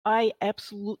I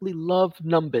absolutely love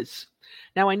numbers.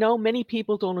 Now, I know many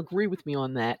people don't agree with me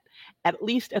on that, at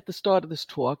least at the start of this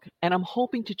talk, and I'm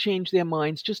hoping to change their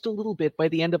minds just a little bit by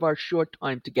the end of our short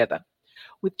time together.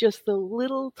 With just the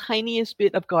little tiniest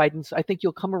bit of guidance, I think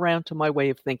you'll come around to my way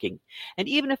of thinking. And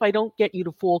even if I don't get you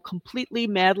to fall completely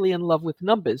madly in love with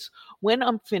numbers, when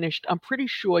I'm finished, I'm pretty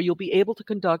sure you'll be able to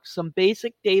conduct some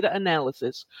basic data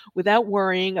analysis without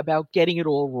worrying about getting it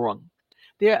all wrong.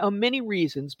 There are many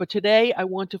reasons, but today I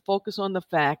want to focus on the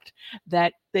fact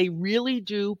that they really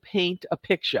do paint a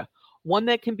picture, one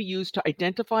that can be used to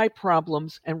identify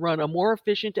problems and run a more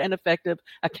efficient and effective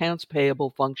accounts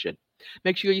payable function.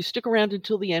 Make sure you stick around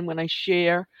until the end when I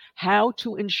share how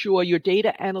to ensure your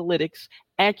data analytics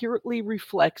accurately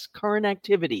reflects current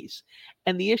activities.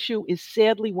 And the issue is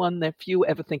sadly one that few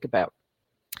ever think about.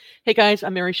 Hey guys,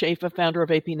 I'm Mary Schaefer, founder of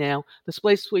AP Now, this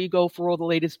place where you go for all the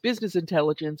latest business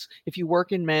intelligence if you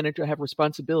work in, manage, or have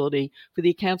responsibility for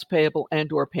the accounts payable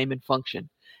and/or payment function.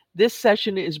 This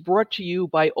session is brought to you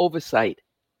by Oversight,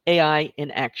 AI in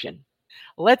Action.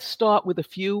 Let's start with a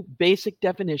few basic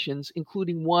definitions,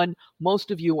 including one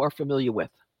most of you are familiar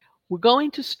with. We're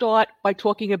going to start by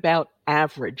talking about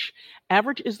average.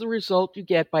 Average is the result you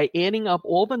get by adding up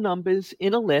all the numbers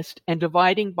in a list and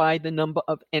dividing by the number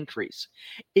of entries.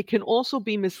 It can also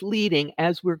be misleading,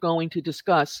 as we're going to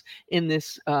discuss in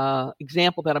this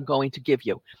example that I'm going to give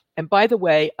you. And by the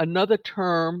way, another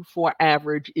term for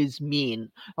average is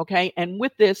mean. Okay. And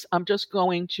with this, I'm just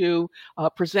going to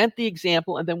present the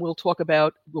example and then we'll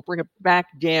bring it back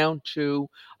down to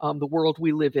the world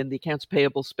we live in, the accounts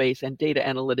payable space and data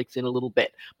analytics in a little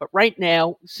bit. But right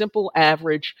now, simple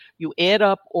average, you add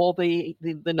up all the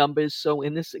numbers. So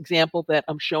in this example that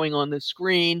I'm showing on the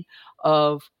screen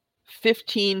of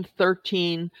 15,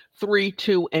 13, 3,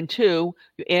 2, and 2,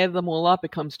 you add them all up,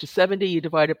 it comes to 70, you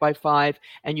divide it by 5,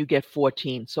 and you get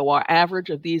 14. So our average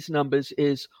of these numbers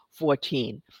is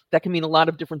 14. That can mean a lot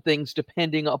of different things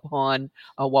depending upon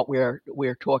what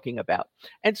we're talking about.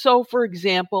 And so, for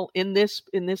example, in this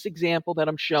example that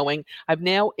I'm showing, I've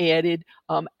now added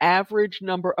average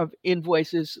number of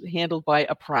invoices handled by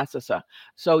a processor.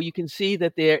 So you can see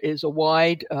that there is a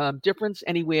wide difference,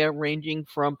 anywhere ranging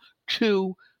from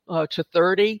 2 to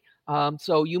 30.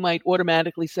 So you might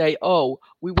automatically say, oh,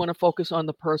 we want to focus on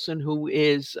the person who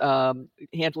is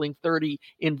handling 30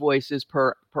 invoices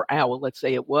per hour, let's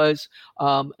say it was,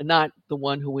 not the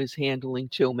one who is handling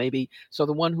 2, maybe. So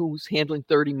the one who's handling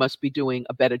 30 must be doing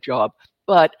a better job.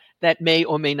 But that may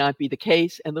or may not be the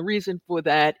case. And the reason for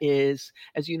that is,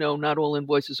 as you know, not all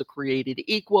invoices are created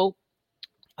equal.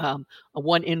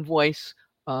 One invoice,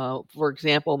 for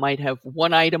example, might have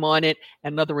one item on it.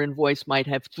 Another invoice might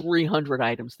have 300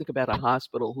 items. Think about a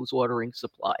hospital who's ordering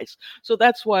supplies. So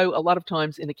that's why a lot of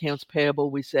times in accounts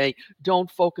payable, we say, don't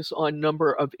focus on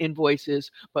number of invoices,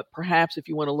 but perhaps if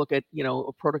you want to look at,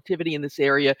 productivity in this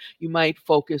area, you might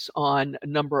focus on a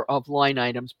number of line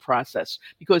items processed.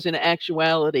 Because in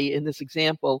actuality, in this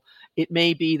example, it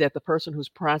may be that the person who's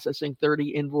processing 30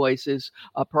 invoices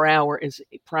per hour is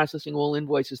processing all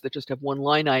invoices that just have one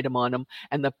line item on them,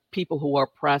 and the people who are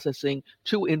processing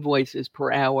 2 invoices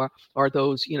per hour are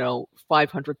those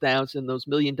 500,000, those $1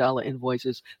 million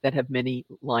invoices that have many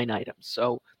line items.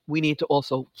 So we need to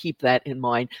also keep that in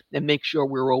mind and make sure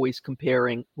we're always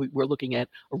comparing. We're looking at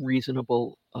a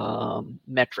reasonable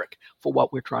metric for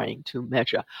what we're trying to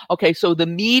measure. Okay, so the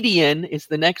median is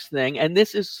the next thing, and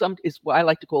this is what I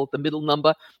like to call it the middle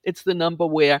number. It's the number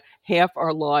where half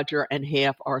are larger and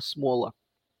half are smaller.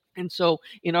 And so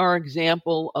in our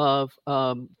example of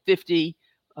 50,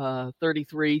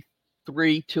 33,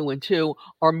 3, 2, and 2,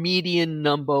 our median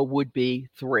number would be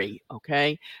 3,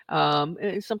 okay?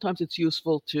 Sometimes it's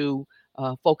useful to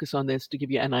focus on this to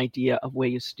give you an idea of where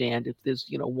you stand. If there's,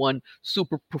 one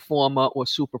super performer or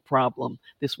super problem,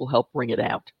 this will help bring it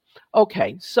out.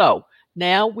 Okay, so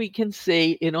now we can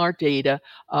see in our data,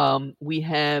 we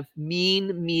have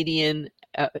mean, median,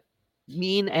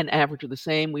 mean and average are the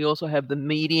same. We also have the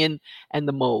median and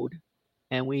the mode.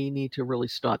 And we need to really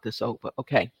start this over.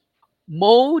 Okay.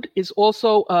 Mode is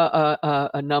also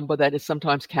a number that is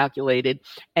sometimes calculated,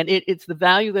 and it's the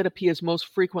value that appears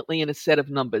most frequently in a set of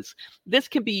numbers. This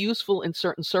can be useful in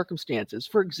certain circumstances.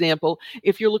 For example,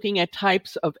 if you're looking at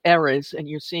types of errors and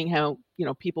you're seeing how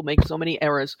people make so many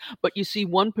errors, but you see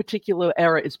one particular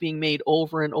error is being made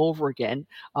over and over again,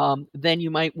 then you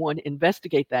might want to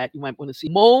investigate that. You might want to see.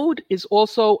 Mode is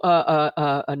also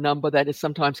a number that is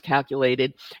sometimes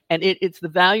calculated, and it's the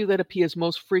value that appears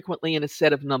most frequently in a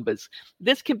set of numbers.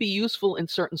 This can be useful in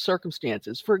certain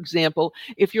circumstances. For example,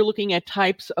 if you're looking at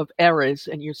types of errors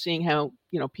and you're seeing how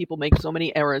people make so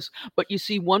many errors, but you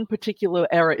see one particular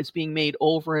error is being made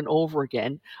over and over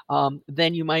again,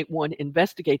 then you might want to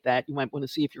investigate that. You might want to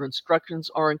see if your instructions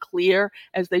aren't clear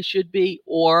as they should be,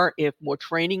 or if more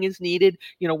training is needed.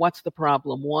 What's the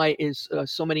problem? Why is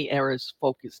so many errors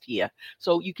focused here?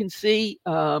 So you can see,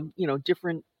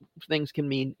 different things can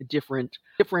mean different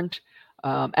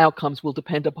outcomes will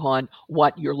depend upon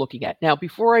what you're looking at. Now,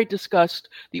 before I discussed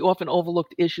the often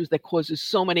overlooked issues that causes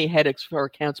so many headaches for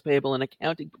accounts payable and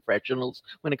accounting professionals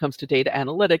when it comes to data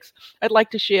analytics, I'd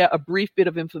like to share a brief bit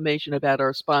of information about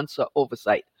our sponsor,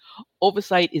 Oversight.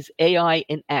 Oversight is AI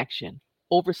in action.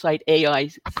 Oversight AI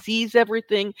sees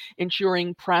everything,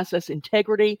 ensuring process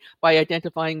integrity by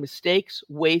identifying mistakes,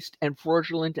 waste, and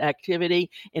fraudulent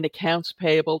activity in accounts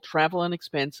payable, travel and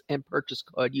expense, and purchase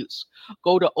card use.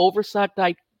 Go to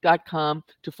oversight.com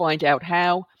to find out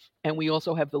how, and we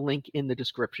also have the link in the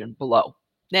description below.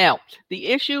 Now, the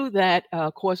issue that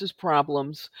causes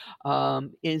problems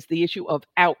is the issue of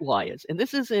outliers. And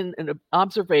this is an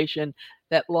observation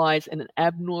that lies in an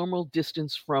abnormal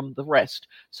distance from the rest.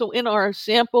 So in our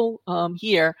sample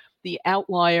here, the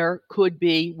outlier would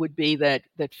be that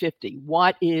 50.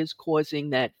 What is causing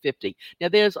that 50? Now,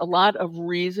 there's a lot of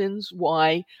reasons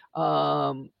why.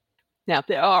 Now,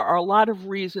 there are a lot of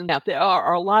reasons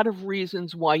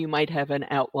why you might have an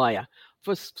outlier.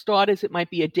 For starters, it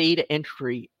might be a data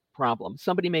entry problem.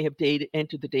 Somebody may have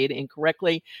entered the data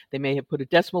incorrectly. They may have put a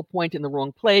decimal point in the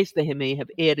wrong place. They may have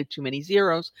added too many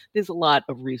zeros. There's a lot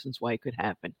of reasons why it could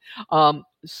happen.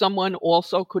 Someone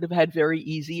also could have had very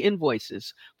easy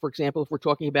invoices. For example, if we're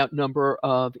talking about number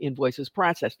of invoices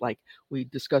processed, like we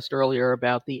discussed earlier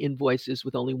about the invoices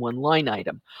with only one line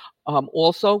item.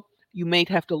 Also, you may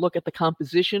have to look at the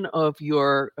composition of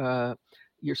your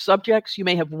subjects. You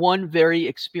may have one very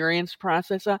experienced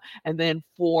processor and then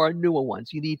 4 newer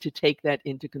ones. You need to take that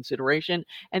into consideration.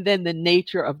 And then the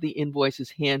nature of the invoice is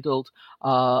handled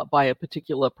by a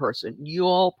particular person. You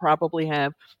all probably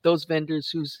have those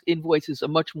vendors whose invoices are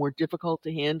much more difficult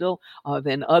to handle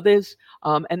than others.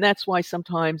 And that's why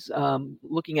sometimes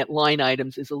looking at line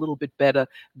items is a little bit better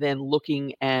than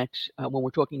looking at when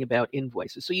we're talking about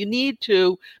invoices. So you need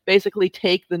to basically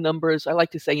take the numbers. I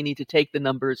like to say you need to take the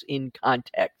numbers in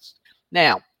context.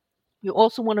 Now, you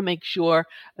also want to make sure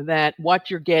that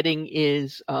what you're getting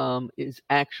is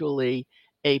actually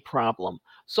a problem.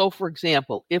 So, for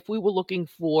example, if we were looking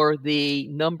for the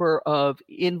number of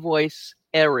invoice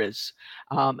errors,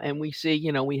 and we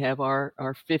see, we have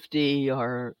our 50,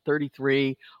 our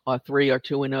 33, our 3, our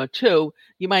 2, and our 2,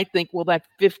 you might think, well, that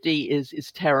 50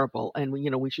 is terrible, and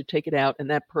we should take it out, and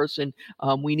that person,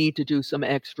 we need to do some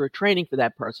extra training for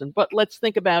that person. But let's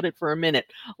think about it for a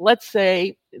minute. Let's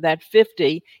say that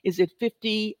 50, is it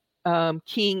 50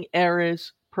 keying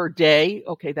errors per day?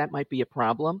 Okay, that might be a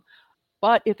problem.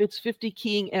 But if it's 50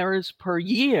 keying errors per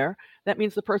year, that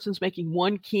means the person's making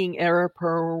 1 keying error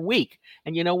per week.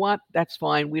 And you know what? That's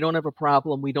fine. We don't have a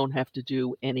problem. We don't have to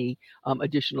do any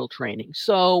additional training.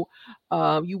 So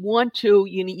you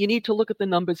need to look at the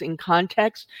numbers in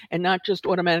context and not just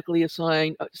automatically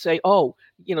say, oh,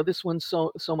 this one's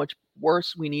so much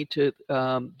worse. We need to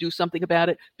do something about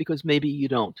it, because maybe you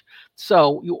don't.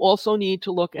 So you also need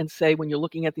to look and say, when you're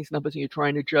looking at these numbers and you're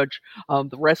trying to judge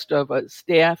the rest of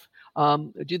staff,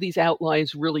 do these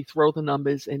outliers really throw the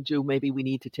numbers, and maybe we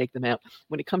need to take them out?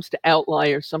 When it comes to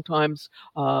outliers, sometimes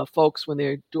folks, when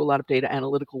they do a lot of data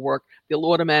analytical work, they'll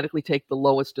automatically take the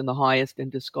lowest and the highest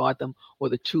and discard them, or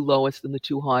the 2 lowest and the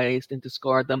 2 highest and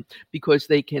discard them, because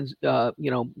they can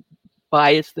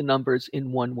bias the numbers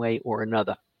in one way or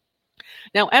another.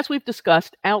 Now, as we've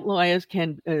discussed, outliers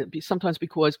can sometimes be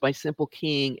caused by simple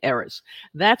keying errors.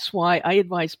 That's why I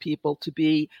advise people to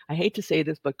be, I hate to say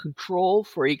this, but control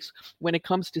freaks when it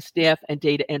comes to staff and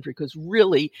data entry. Because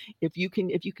really, if you can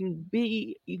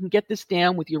get this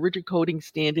down with your rigid coding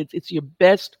standards, it's your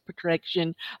best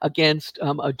protection against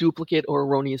a duplicate or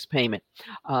erroneous payment.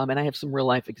 And I have some real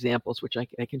life examples which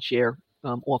I can share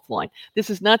offline.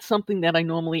 This is not something that I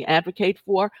normally advocate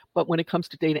for, but when it comes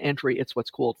to data entry, it's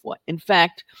what's called for. In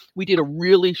fact, we did a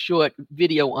really short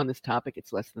video on this topic.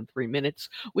 It's less than 3 minutes,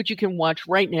 which you can watch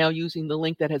right now using the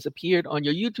link that has appeared on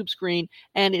your YouTube screen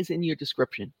and is in your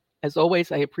description. As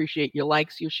always, I appreciate your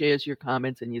likes, your shares, your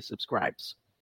comments, and your subscribes.